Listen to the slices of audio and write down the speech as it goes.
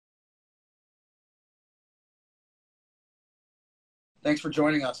Thanks for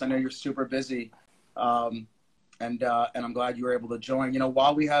joining us. I know you're super busy, and I'm glad you were able to join.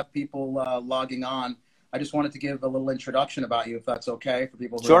 While we have people logging on, I just wanted to give a little introduction about you, if that's okay, for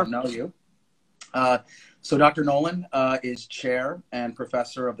people who Sure. don't know you. So Dr. Nolan is chair and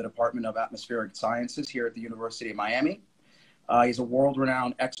professor of the Department of Atmospheric Sciences here at the University of Miami. He's a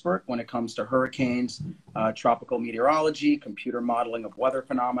world-renowned expert when it comes to hurricanes, tropical meteorology, computer modeling of weather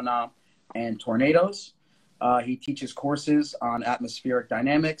phenomena, and tornadoes. He teaches courses on atmospheric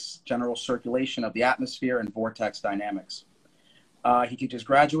dynamics, general circulation of the atmosphere, and vortex dynamics. He teaches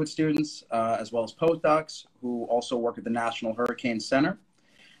graduate students as well as postdocs who also work at the National Hurricane Center.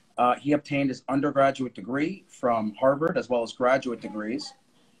 He obtained his undergraduate degree from Harvard as well as graduate degrees.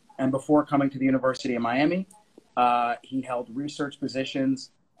 And before coming to the University of Miami, he held research positions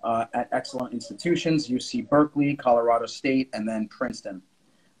at excellent institutions, UC Berkeley, Colorado State, and then Princeton.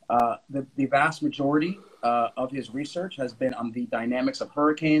 The vast majority of his research has been on the dynamics of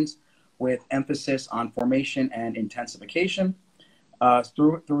hurricanes with emphasis on formation and intensification.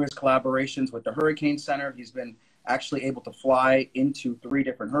 Through his collaborations with the Hurricane Center, he's been actually able to fly into 3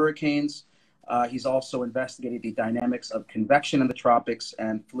 different hurricanes. He's also investigated the dynamics of convection in the tropics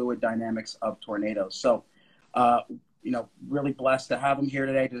and fluid dynamics of tornadoes. So, really blessed to have him here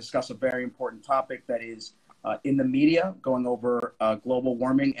today to discuss a very important topic that is in the media, going over global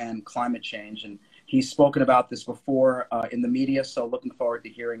warming and climate change. And he's spoken about this before in the media, so looking forward to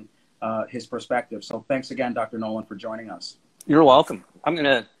hearing his perspective. So thanks again, Dr. Nolan, for joining us. You're welcome. I'm going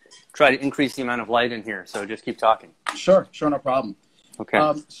to try to increase the amount of light in here, so just keep talking. Sure, no problem. Okay.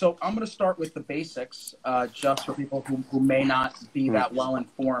 So I'm going to start with the basics, just for people who may not be that well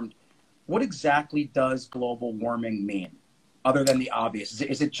informed. What exactly does global warming mean, other than the obvious?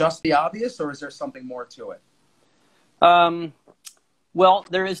 Is it just the obvious, or is there something more to it? Well,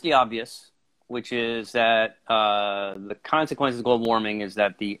 there is the obvious, which is that the consequences of global warming is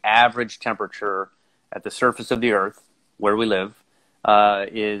that the average temperature at the surface of the Earth, where we live,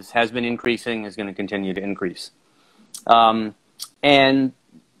 has been increasing, is going to continue to increase. And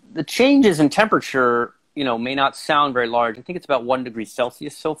the changes in temperature, may not sound very large. I think it's about 1 degree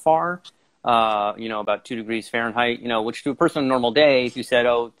Celsius so far, about 2 degrees Fahrenheit, which to a person on a normal day, if you said,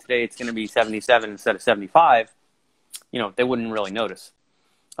 oh, today it's going to be 77 instead of 75, they wouldn't really notice.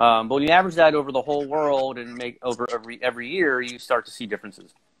 But when you average that over the whole world and make over every year, you start to see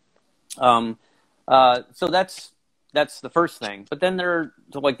differences. So that's the first thing. But then there are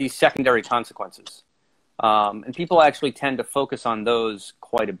like these secondary consequences. And people actually tend to focus on those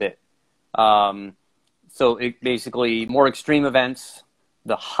quite a bit. So it basically, more extreme events,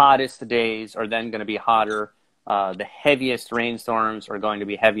 the hottest days are then going to be hotter. The heaviest rainstorms are going to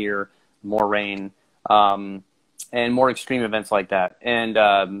be heavier, more rain, and more extreme events like that.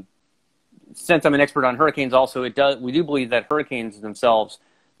 And since I'm an expert on hurricanes also, we do believe that hurricanes themselves,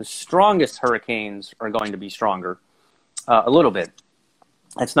 the strongest hurricanes are going to be stronger a little bit.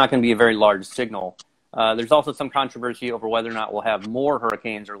 It's not going to be a very large signal. There's also some controversy over whether or not we'll have more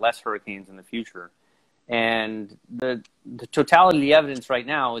hurricanes or less hurricanes in the future. And the totality of the evidence right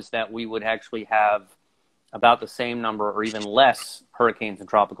now is that we would actually have about the same number or even less hurricanes and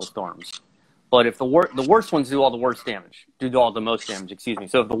tropical storms. But if the worst ones do all the most damage, excuse me.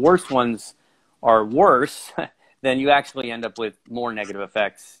 So if the worst ones are worse, then you actually end up with more negative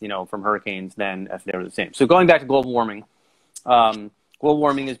effects, from hurricanes than if they were the same. So going back to global warming, global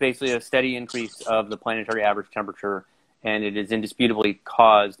warming is basically a steady increase of the planetary average temperature, and it is indisputably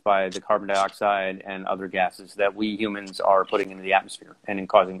caused by the carbon dioxide and other gases that we humans are putting into the atmosphere and in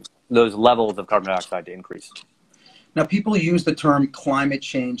causing those levels of carbon dioxide to increase. Now, people use the term climate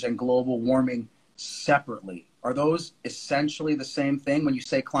change and global warming separately. Are those essentially the same thing when you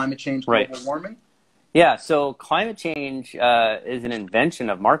say climate change, global warming? Yeah, so climate change is an invention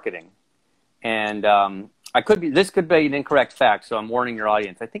of marketing. And this could be an incorrect fact, so I'm warning your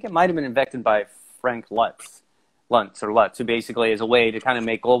audience. I think it might have been invented by Frank Lutz, who basically is a way to kind of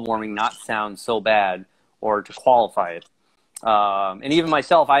make global warming not sound so bad or to qualify it. And even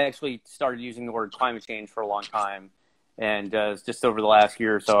myself, I actually started using the word climate change for a long time. And just over the last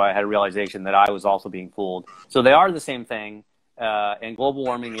year or so, I had a realization that I was also being fooled. So they are the same thing, and global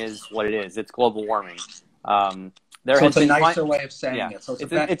warming is what it is. It's global warming. So it's a nicer way of saying it. So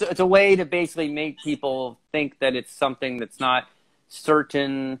it's a way to basically make people think that it's something that's not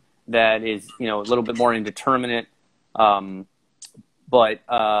certain, that is a little bit more indeterminate. But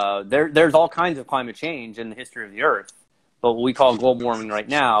there's all kinds of climate change in the history of the Earth. But what we call global warming right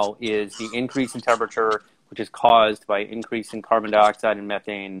now is the increase in temperature, which is caused by increase in carbon dioxide and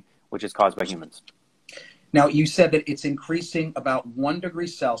methane, which is caused by humans. Now, you said that it's increasing about 1 degree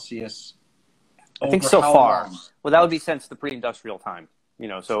Celsius I think Over so how far. long? Well, that would be since the pre-industrial time. You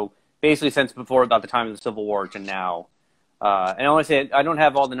know, so basically since before about the time of the Civil War to now. And I want to say I don't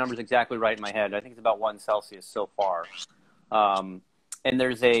have all the numbers exactly right in my head. I think it's about 1 Celsius so far. And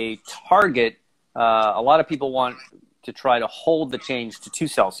there's a target. A lot of people want to try to hold the change to 2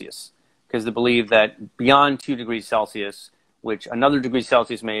 Celsius because they believe that beyond 2 degrees Celsius, which another degree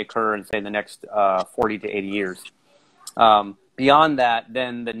Celsius may occur in, say, the next 40 to 80 years. Beyond that,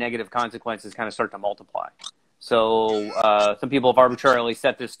 then the negative consequences kind of start to multiply. So some people have arbitrarily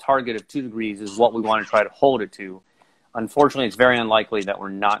set this target of 2 degrees as what we want to try to hold it to. Unfortunately, it's very unlikely that we're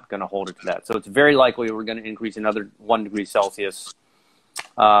not going to hold it to that. So it's very likely we're going to increase another 1 degree Celsius.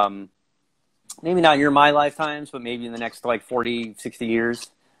 Maybe not in my lifetimes, but maybe in the next like 40, 60 years.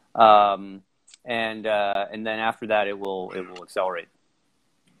 And then after that, it will accelerate.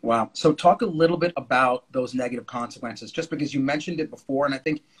 Wow. So talk a little bit about those negative consequences, just because you mentioned it before, and I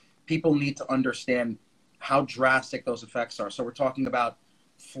think people need to understand how drastic those effects are. So we're talking about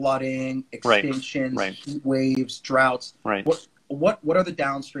flooding, extinctions, right. heat waves, droughts. Right. What are the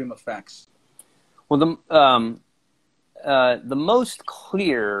downstream effects? Well, the most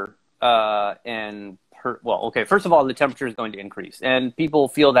clear first of all, the temperature is going to increase, and people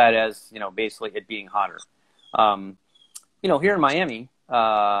feel that as basically it being hotter. Here in Miami.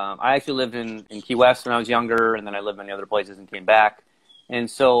 I actually lived in Key West when I was younger, and then I lived many other places and came back. And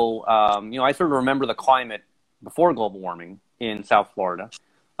so, I sort of remember the climate before global warming in South Florida.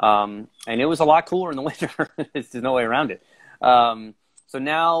 And it was a lot cooler in the winter. There's no way around it. So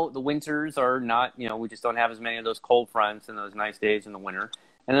now the winters are not, we just don't have as many of those cold fronts and those nice days in the winter.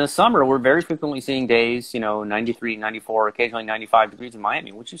 And in the summer, we're very frequently seeing days, 93, 94, occasionally 95 degrees in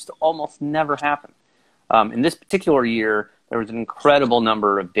Miami, which used to almost never happen. In this particular year, there was an incredible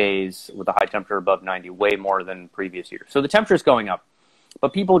number of days with a high temperature above 90, way more than previous years. So the temperature is going up,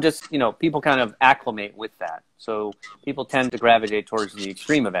 but people just, people kind of acclimate with that. So people tend to gravitate towards the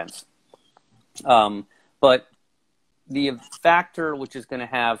extreme events. But the factor which is going to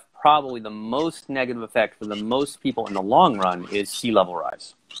have probably the most negative effect for the most people in the long run is sea level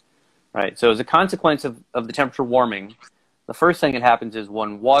rise, right? So as a consequence of the temperature warming, the first thing that happens is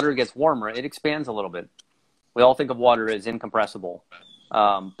when water gets warmer, it expands a little bit. We all think of water as incompressible,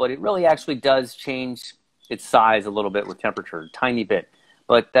 but it really actually does change its size a little bit with temperature, a tiny bit.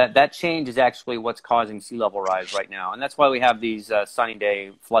 But that change is actually what's causing sea level rise right now. And that's why we have these sunny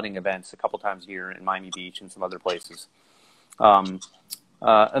day flooding events a couple times a year in Miami Beach and some other places.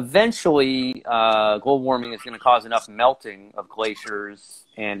 Eventually, global warming is going to cause enough melting of glaciers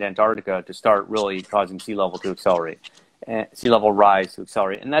and Antarctica to start really causing sea level to accelerate. Sea level rise to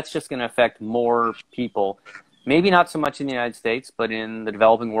accelerate. And that's just going to affect more people. Maybe not so much in the United States, but in the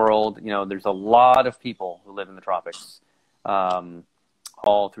developing world, there's a lot of people who live in the tropics,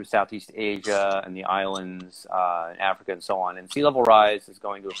 all through Southeast Asia and the islands, and Africa and so on. And sea level rise is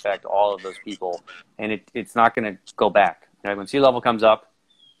going to affect all of those people, and it's not going to go back. When sea level comes up,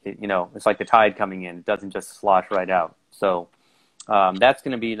 it's like the tide coming in. It doesn't just slosh right out. So that's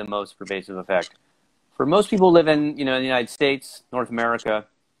going to be the most pervasive effect. For most people who live in, the United States, North America,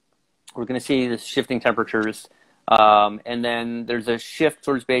 we're going to see this shifting temperatures. And then there's a shift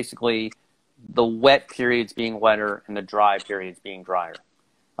towards basically the wet periods being wetter and the dry periods being drier.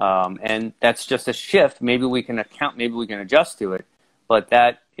 And that's just a shift. Maybe we can adjust to it, but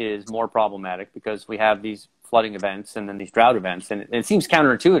that is more problematic because we have these flooding events and then these drought events. And it seems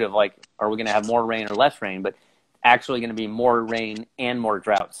counterintuitive, like, are we going to have more rain or less rain? But actually going to be more rain and more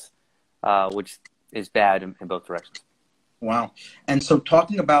droughts, which is bad in both directions. Wow. And so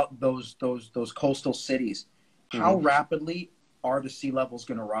talking about those coastal cities, how rapidly are the sea levels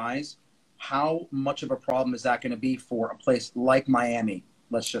going to rise? How much of a problem is that going to be for a place like Miami,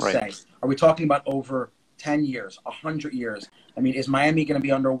 let's just say? Are we talking about over 10 years, 100 years? I mean, is Miami going to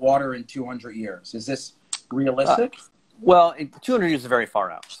be underwater in 200 years? Is this realistic? Well, 200 years is very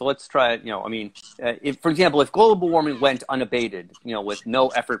far out. So let's try it. If, for example, if global warming went unabated, with no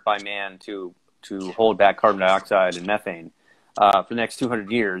effort by man to hold back carbon dioxide and methane for the next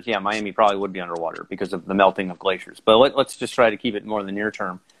 200 years, yeah, Miami probably would be underwater because of the melting of glaciers. But let's just try to keep it more in the near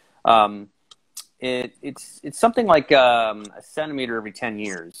term. It's something like a centimeter every 10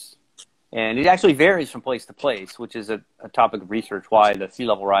 years. And it actually varies from place to place, which is a topic of research, why the sea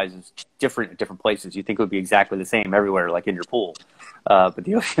level rise is different at different places. You think it would be exactly the same everywhere, like in your pool. But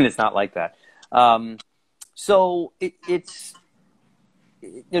the ocean is not like that. So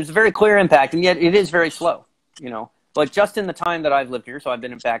there's a very clear impact, and yet it is very slow, But just in the time that I've lived here, so I've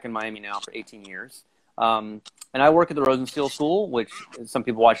been back in Miami now for 18 years, and I work at the Rosenstiel School, which some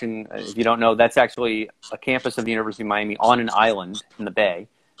people watching, if you don't know, that's actually a campus of the University of Miami on an island in the bay.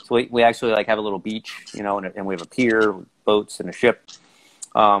 So we actually like have a little beach, you know, and we have a pier, boats, and a ship.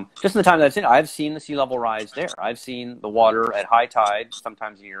 Just in the time that I've seen it, I've seen the sea level rise there. I've seen the water at high tide,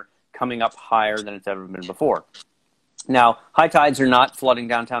 sometimes a year, coming up higher than it's ever been before. Now, high tides are not flooding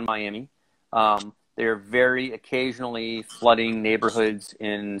downtown Miami. They're very occasionally flooding neighborhoods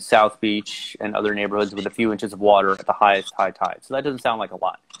in South Beach and other neighborhoods with a few inches of water at the highest high tide. So that doesn't sound like a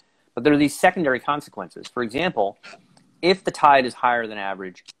lot. But there are these secondary consequences. For example, if the tide is higher than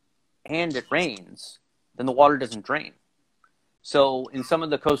average and it rains, then the water doesn't drain. So in some of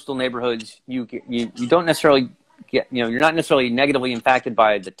the coastal neighborhoods, you don't necessarily get, you know, you're not necessarily negatively impacted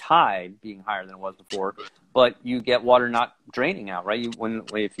by the tide being higher than it was before, but you get water not draining out, right?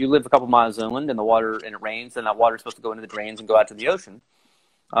 If you live a couple miles inland and it rains, then that water is supposed to go into the drains and go out to the ocean.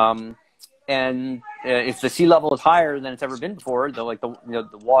 If the sea level is higher than it's ever been before, the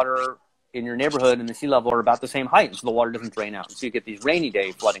water in your neighborhood and the sea level are about the same height, so the water doesn't drain out. So you get these rainy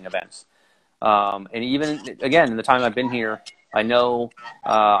day flooding events. And even, again, in the time I've been here, I know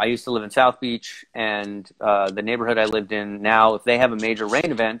I used to live in South Beach, and the neighborhood I lived in now, if they have a major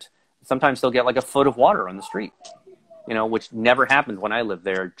rain event, sometimes they'll get like a foot of water on the street, you know, which never happened when I lived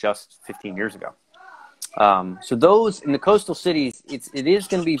there just 15 years ago. So those in the coastal cities, it is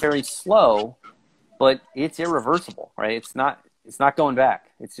going to be very slow, but it's irreversible, right? It's not going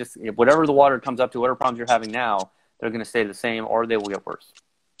back. It's just whatever the water comes up to, whatever problems you're having now, they're going to stay the same or they will get worse.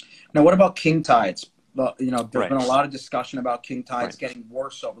 Now, what about king tides? You know, there's Right. been a lot of discussion about king tides Right. getting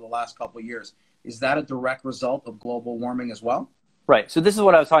worse over the last couple of years. Is that a direct result of global warming as well? Right. So this is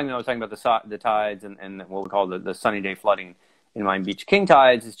what I was talking about. I was talking about the tides and what we call the sunny day flooding in Miami Beach. King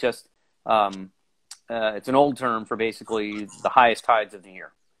tides is just it's an old term for basically the highest tides of the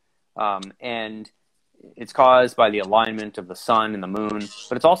year, and it's caused by the alignment of the sun and the moon,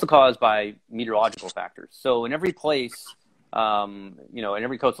 but it's also caused by meteorological factors. So in every place, you know, in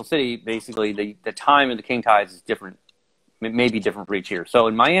every coastal city, basically the time of the king tides is different. It may be different for each year. So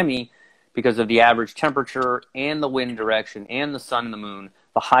in Miami, because of the average temperature and the wind direction and the sun and the moon,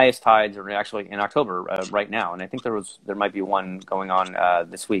 the highest tides are actually in October right now. And I think there might be one going on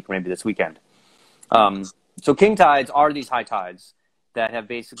this week, maybe this weekend. So king tides are these high tides that have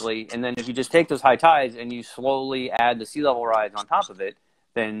basically, and then if you just take those high tides and you slowly add the sea level rise on top of it,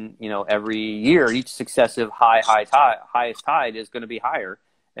 then, you know, every year, each successive highest tide is going to be higher.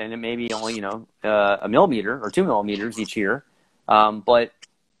 And it may be only, you know, a millimeter or 2 millimeters each year. But,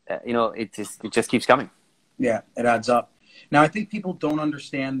 you know, it just keeps coming. Yeah, it adds up. Now, I think people don't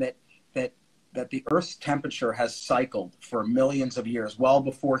understand that the Earth's temperature has cycled for millions of years, well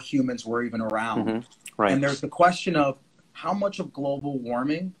before humans were even around. Mm-hmm. Right. And there's the question of how much of global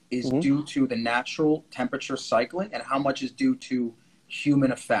warming is Mm-hmm. due to the natural temperature cycling and how much is due to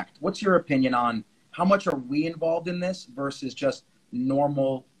human effect. What's your opinion on how much are we involved in this versus just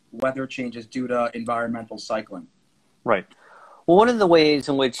normal weather changes due to environmental cycling? Right. Well, one of the ways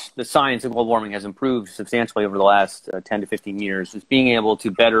in which the science of global warming has improved substantially over the last 10 to 15 years is being able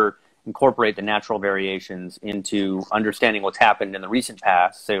to better incorporate the natural variations into understanding what's happened in the recent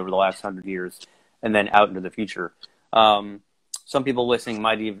past, say over the last 100 years, and then out into the future. Some people listening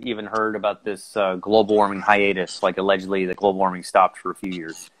might have even heard about this global warming hiatus, like allegedly the global warming stopped for a few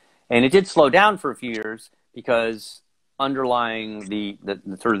years. And it did slow down for a few years because underlying the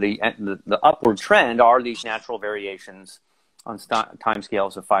upward trend are these natural variations on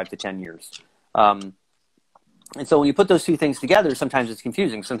timescales of 5 to 10 years. And so when you put those two things together, sometimes it's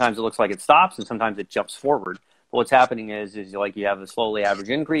confusing. Sometimes it looks like it stops and sometimes it jumps forward. But what's happening is like you have a slowly average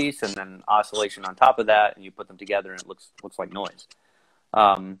increase and then oscillation on top of that, and you put them together and it looks like noise.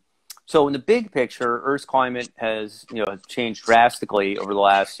 So in the big picture, Earth's climate has changed drastically over the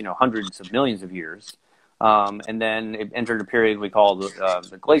last hundreds of millions of years. And then it entered a period we call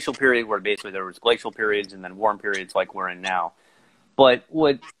the glacial period, where basically there was glacial periods and then warm periods like we're in now. But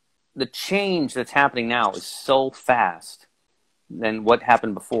the change that's happening now is so fast than what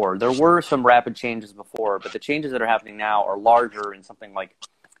happened before. There were some rapid changes before, but the changes that are happening now are larger and something like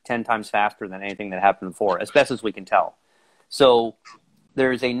 10 times faster than anything that happened before, as best as we can tell. So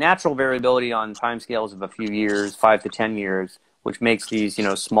there's a natural variability on timescales of a few years, 5 to 10 years, which makes these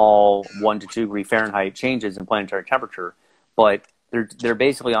small 1 to 2 degree Fahrenheit changes in planetary temperature. But they're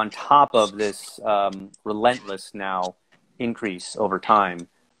basically on top of this relentless now increase over time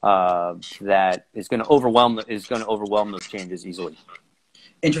that is going to overwhelm those changes easily.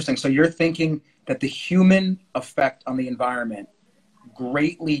 Interesting. So you're thinking that the human effect on the environment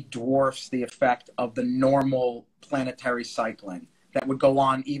greatly dwarfs the effect of the normal planetary cycling that would go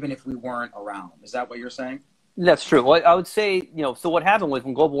on even if we weren't around. Is that what you're saying? That's true. Well, I would say, so what happened was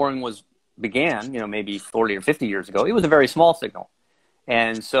when global warming began, maybe 40 or 50 years ago, it was a very small signal.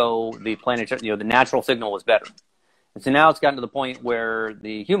 And so the planet, the natural signal was better. And so now it's gotten to the point where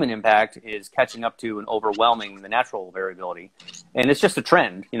the human impact is catching up to and overwhelming the natural variability. And it's just a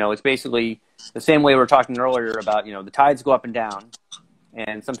trend. It's basically the same way we were talking earlier about, the tides go up and down.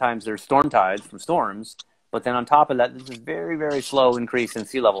 And sometimes there's storm tides from storms. But then on top of that, there's this very, very slow increase in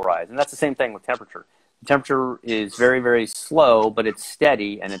sea level rise. And that's the same thing with temperature. The temperature is very, very slow, but it's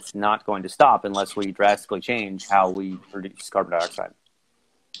steady, and it's not going to stop unless we drastically change how we produce carbon dioxide.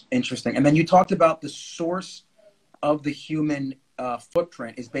 Interesting. And then you talked about the source of the human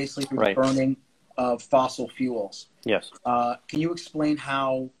footprint is basically through the burning of fossil fuels. Yes. Can you explain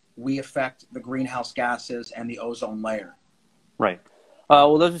how we affect the greenhouse gases and the ozone layer? Right.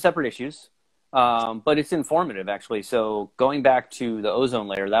 Well, those are separate issues, but it's informative, actually. So going back to the ozone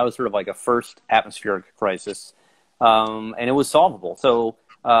layer, that was sort of like a first atmospheric crisis, and it was solvable. So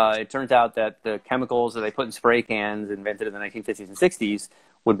it turns out that the chemicals that they put in spray cans invented in the 1950s and 60s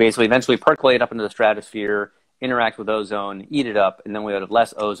would basically eventually percolate up into the stratosphere, interact with ozone, eat it up, and then we would have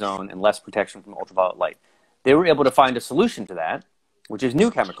less ozone and less protection from ultraviolet light. They were able to find a solution to that, which is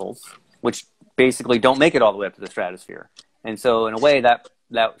new chemicals, which basically don't make it all the way up to the stratosphere. And so in a way that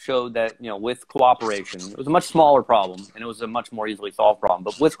showed that, with cooperation, it was a much smaller problem, and it was a much more easily solved problem.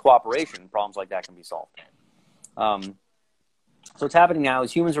 But with cooperation, problems like that can be solved. So what's happening now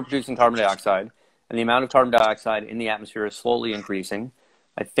is humans are producing carbon dioxide, and the amount of carbon dioxide in the atmosphere is slowly increasing.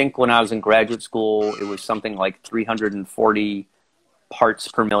 I think when I was in graduate school, it was something like 340 parts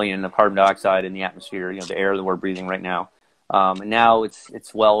per million of carbon dioxide in the atmosphere, the air that we're breathing right now. And now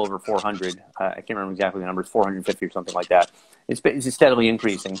it's well over 400. I can't remember exactly the number. It's 450 or something like that. It's steadily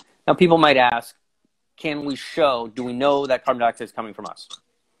increasing. Now, people might ask, do we know that carbon dioxide is coming from us?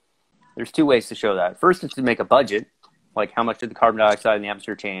 There's two ways to show that. First is to make a budget, like how much did the carbon dioxide in the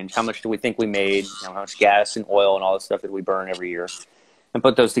atmosphere change? How much do we think we made? How much gas and oil and all the stuff that we burn every year? And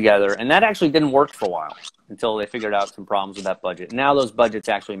put those together. And that actually didn't work for a while until they figured out some problems with that budget. Now those budgets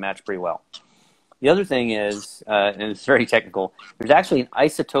actually match pretty well. The other thing is, and it's very technical, there's actually an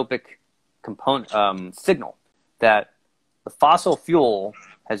isotopic component signal that the fossil fuel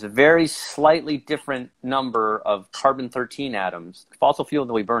has a very slightly different number of carbon-13 atoms. The fossil fuel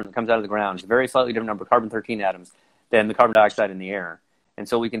that we burn that comes out of the ground is a very slightly different number of carbon-13 atoms than the carbon dioxide in the air. And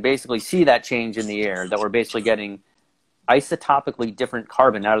so we can basically see that change in the air, that we're basically getting isotopically different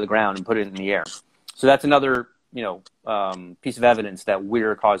carbon out of the ground and put it in the air. So that's another, piece of evidence that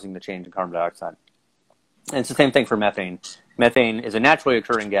we're causing the change in carbon dioxide. And it's the same thing for methane. Methane is a naturally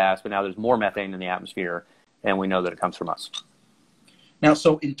occurring gas, but now there's more methane in the atmosphere, and we know that it comes from us. Now,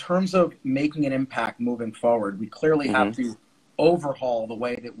 so in terms of making an impact moving forward, we clearly have to overhaul the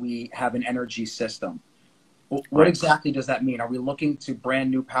way that we have an energy system. What exactly does that mean? Are we looking to brand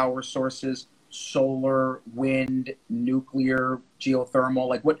new power sources, solar, wind, nuclear,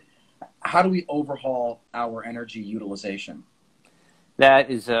 geothermal? How do we overhaul our energy utilization? That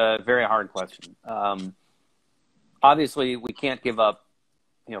is a very hard question. Obviously, we can't give up,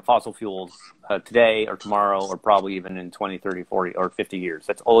 fossil fuels today or tomorrow or probably even in 20, 30, 40 or 50 years.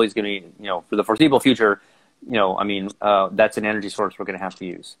 That's always going to be, for the foreseeable future, that's an energy source we're going to have to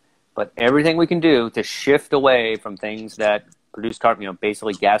use. But everything we can do to shift away from things that produce carbon,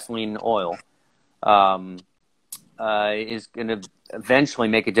 basically gasoline and oil, is going to eventually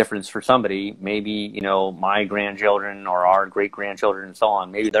make a difference for somebody. Maybe, my grandchildren or our great-grandchildren and so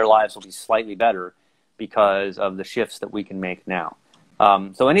on, maybe their lives will be slightly better because of the shifts that we can make now.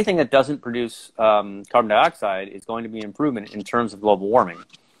 So anything that doesn't produce carbon dioxide is going to be an improvement in terms of global warming.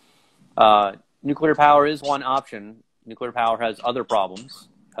 Nuclear power is one option. Nuclear power has other problems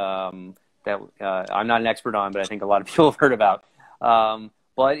that I'm not an expert on, but I think a lot of people have heard about.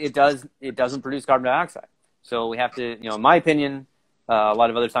 But it doesn't produce carbon dioxide. So we have to, in my opinion, a lot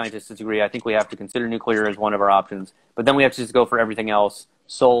of other scientists disagree. I think we have to consider nuclear as one of our options, but then we have to just go for everything else: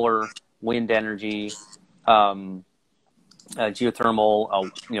 solar, wind energy,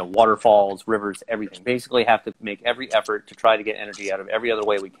 geothermal, waterfalls, rivers, everything. Basically have to make every effort to try to get energy out of every other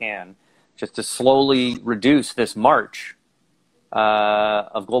way we can, just to slowly reduce this march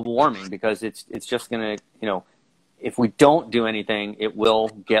of global warming, because it's just going to, if we don't do anything, it will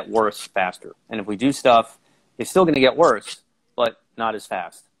get worse faster. And if we do stuff, it's still going to get worse, but not as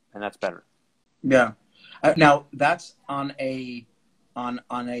fast, and that's better. Yeah. Now that's on a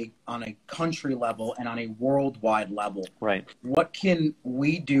country level and on a worldwide level. Right. What can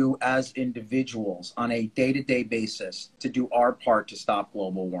we do as individuals on a day-to-day basis to do our part to stop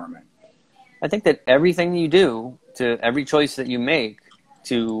global warming? I think that everything you do, to every choice that you make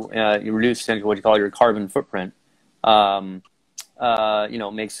to you reduce what you call your carbon footprint,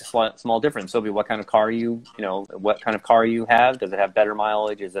 makes a small difference. So what kind of car what kind of car you have. Does it have better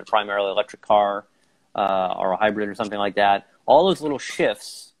mileage? Is it a primarily electric car or a hybrid or something like that? All those little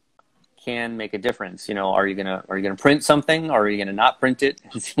shifts can make a difference. Are you gonna print something, or are you gonna not print it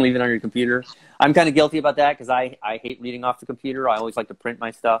and leave it on your computer? I'm kind of guilty about that because I hate reading off the computer. I always like to print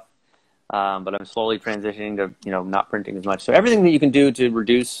my stuff, but I'm slowly transitioning to not printing as much. So everything that you can do to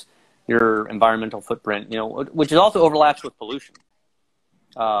reduce your environmental footprint, which is also overlaps with pollution.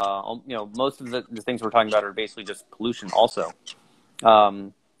 Most of the things we're talking about are basically just pollution also.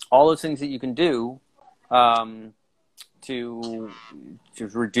 All those things that you can do to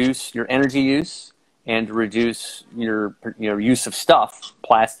reduce your energy use and to reduce your use of stuff,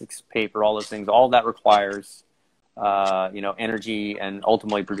 plastics, paper, all those things, all that requires energy and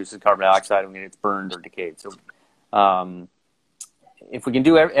ultimately produces carbon dioxide when it's burned or decayed. So if we can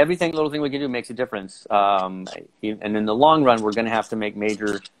do everything, little thing we can do makes a difference. And in the long run, we're going to have to make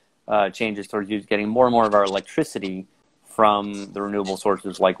major changes towards getting more and more of our electricity from the renewable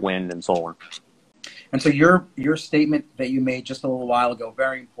sources like wind and solar. And so your statement that you made just a little while ago,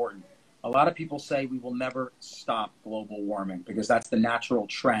 very important. A lot of people say we will never stop global warming because that's the natural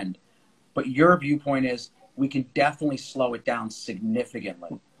trend. But your viewpoint is we can definitely slow it down significantly.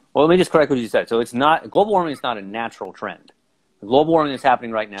 Well, let me just correct what you said. So global warming is not a natural trend. The global warming that's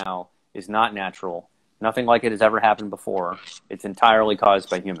happening right now is not natural. Nothing like it has ever happened before. It's entirely caused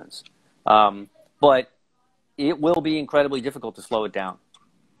by humans. But it will be incredibly difficult to slow it down.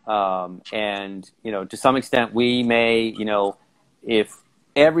 And to some extent, we may, if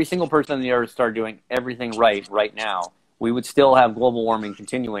every single person on the earth started doing everything right now, we would still have global warming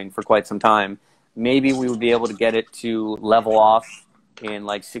continuing for quite some time. Maybe we would be able to get it to level off in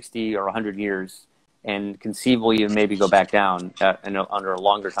like 60 or 100 years and conceivably even maybe go back down under a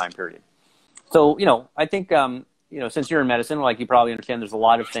longer time period. So, I think, since you're in medicine, like you probably understand, there's a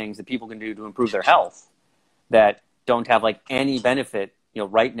lot of things that people can do to improve their health that don't have like any benefit,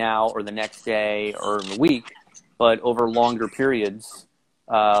 right now or the next day or the week, but over longer periods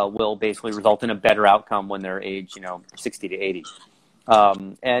will basically result in a better outcome when they're age, 60 to 80.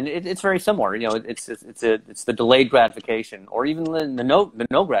 And it's very similar. It's the delayed gratification, or even the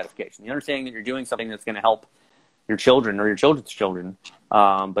no gratification. The understanding that you're doing something that's going to help your children or your children's children,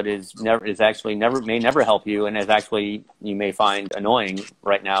 but may never help you, and is actually you may find annoying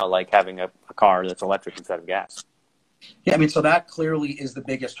right now, like having a car that's electric instead of gas. Yeah, I mean, so that clearly is the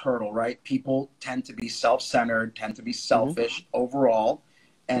biggest hurdle, right? People tend to be self-centered, tend to be selfish overall,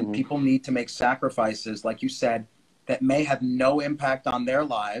 and people need to make sacrifices, like you said, that may have no impact on their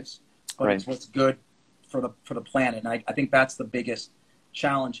lives, but it's what's good for the planet. And I think that's the biggest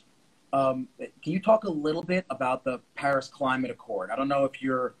challenge. Can you talk a little bit about the Paris Climate Accord? I don't know if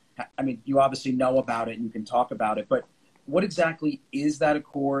you obviously know about it and you can talk about it, but what exactly is that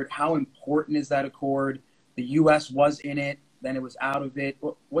accord? How important is that accord? The U.S. was in it, then it was out of it.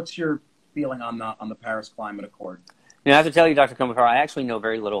 What's your feeling on the Paris Climate Accord? I have to tell you, Dr. Kumakar, I actually know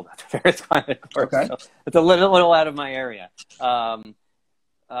very little about the Paris Climate Accord. Okay. So it's a little out of my area.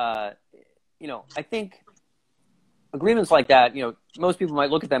 I think agreements like that, most people might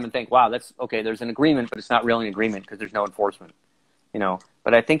look at them and think, wow, that's okay, there's an agreement, but it's not really an agreement because there's no enforcement.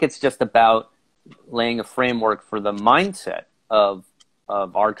 But I think it's just about laying a framework for the mindset of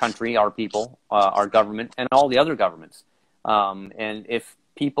our country, our people, our government, and all the other governments. And if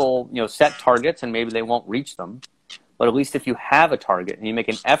people, set targets and maybe they won't reach them, but at least if you have a target and you make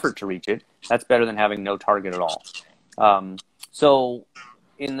an effort to reach it, that's better than having no target at all. So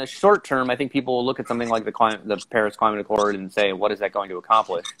in the short term, I think people will look at something like the Paris Climate Accord and say, what is that going to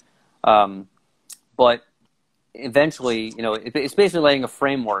accomplish? But eventually, it's basically laying a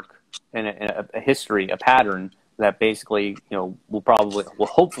framework and a history, a pattern that basically, will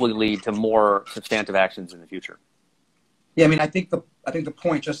hopefully lead to more substantive actions in the future. Yeah, I think the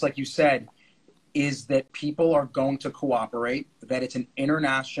point, just like you said, is that people are going to cooperate, that it's an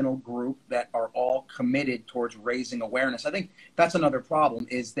international group that are all committed towards raising awareness. I think that's another problem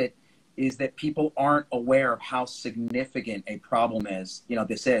is that people aren't aware of how significant a problem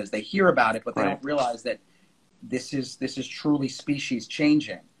this is. They hear about it, but they don't realize that this is truly species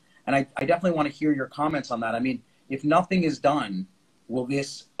changing. And I definitely want to hear your comments on that. I mean, if nothing is done, will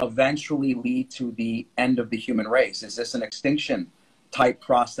this eventually lead to the end of the human race? Is this an extinction type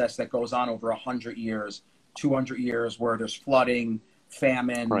process that goes on over 100 years, 200 years, where there's flooding,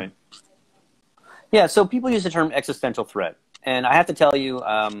 famine? Right. Yeah, so people use the term existential threat. And I have to tell you,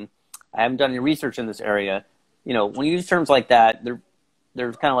 I haven't done any research in this area. When you use terms like that, they're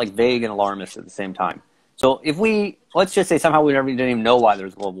kind of like vague and alarmist at the same time. So if let's just say somehow we didn't even know why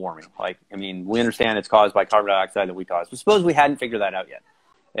there's global warming. Like, I mean, we understand it's caused by carbon dioxide that we caused. But suppose we hadn't figured that out yet.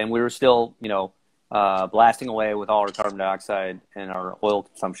 And we were still, blasting away with all our carbon dioxide and our oil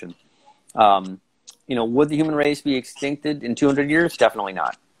consumption. Would the human race be extincted in 200 years? Definitely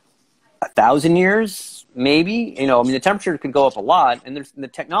not. 1,000 years, maybe. The temperature could go up a lot, and the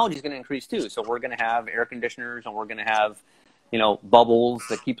technology is going to increase too. So we're going to have air conditioners, and we're going to have, bubbles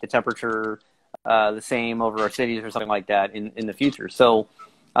that keep the temperature the same over our cities or something like that in the future. So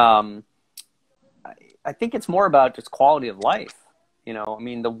I think it's more about just quality of life,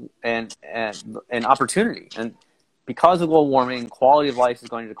 and opportunity. And because of global warming, quality of life is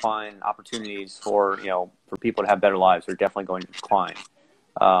going to decline. Opportunities for people to have better lives are definitely going to decline.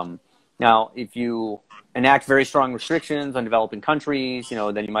 Now, if you enact very strong restrictions on developing countries,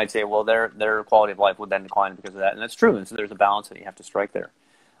 then you might say, well, their quality of life would then decline because of that. And that's true. And so there's a balance that you have to strike there.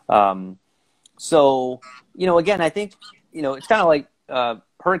 Again, I think, it's kind of like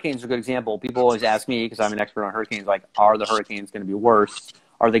hurricanes are a good example. People always ask me, because I'm an expert on hurricanes, like, are the hurricanes going to be worse?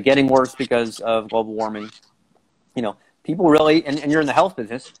 Are they getting worse because of global warming? People really, and you're in the health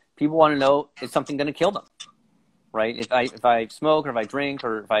business, people want to know, is something going to kill them, right? If I smoke, or if I drink,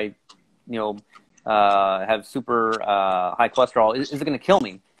 or if I, have super high cholesterol, is it going to kill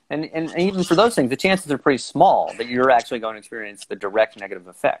me? And even for those things, the chances are pretty small that you're actually going to experience the direct negative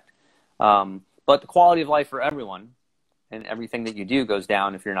effect. But the quality of life for everyone and everything that you do goes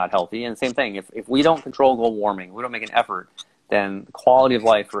down if you're not healthy. And same thing, if we don't control global warming, we don't make an effort, then the quality of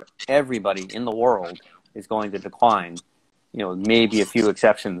life for everybody in the world is going to decline. Maybe a few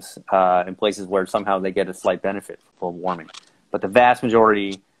exceptions in places where somehow they get a slight benefit from global warming. But the vast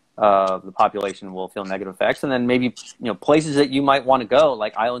majority of the population will feel negative effects. And then maybe, places that you might want to go,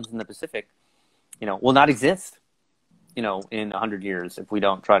 like islands in the Pacific, will not exist, in 100 years if we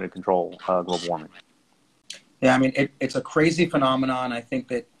don't try to control global warming. Yeah, I mean, it's a crazy phenomenon. I think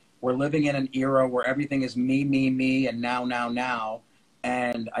that we're living in an era where everything is me, and now.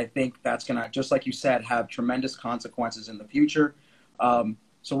 And I think that's going to, just like you said, have tremendous consequences in the future.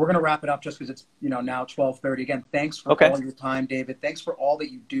 So we're going to wrap it up just because it's, now 12:30. Again, thanks for all your time, David. Thanks for all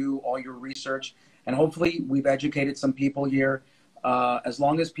that you do, all your research. And hopefully we've educated some people here. As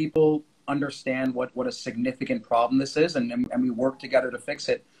long as people understand what a significant problem this is and we work together to fix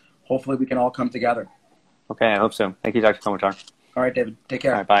it, hopefully we can all come together. Okay, I hope so. Thank you, Dr. Komatar. All right, David. Take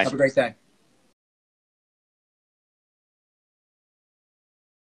care. All right, bye. Have a great day.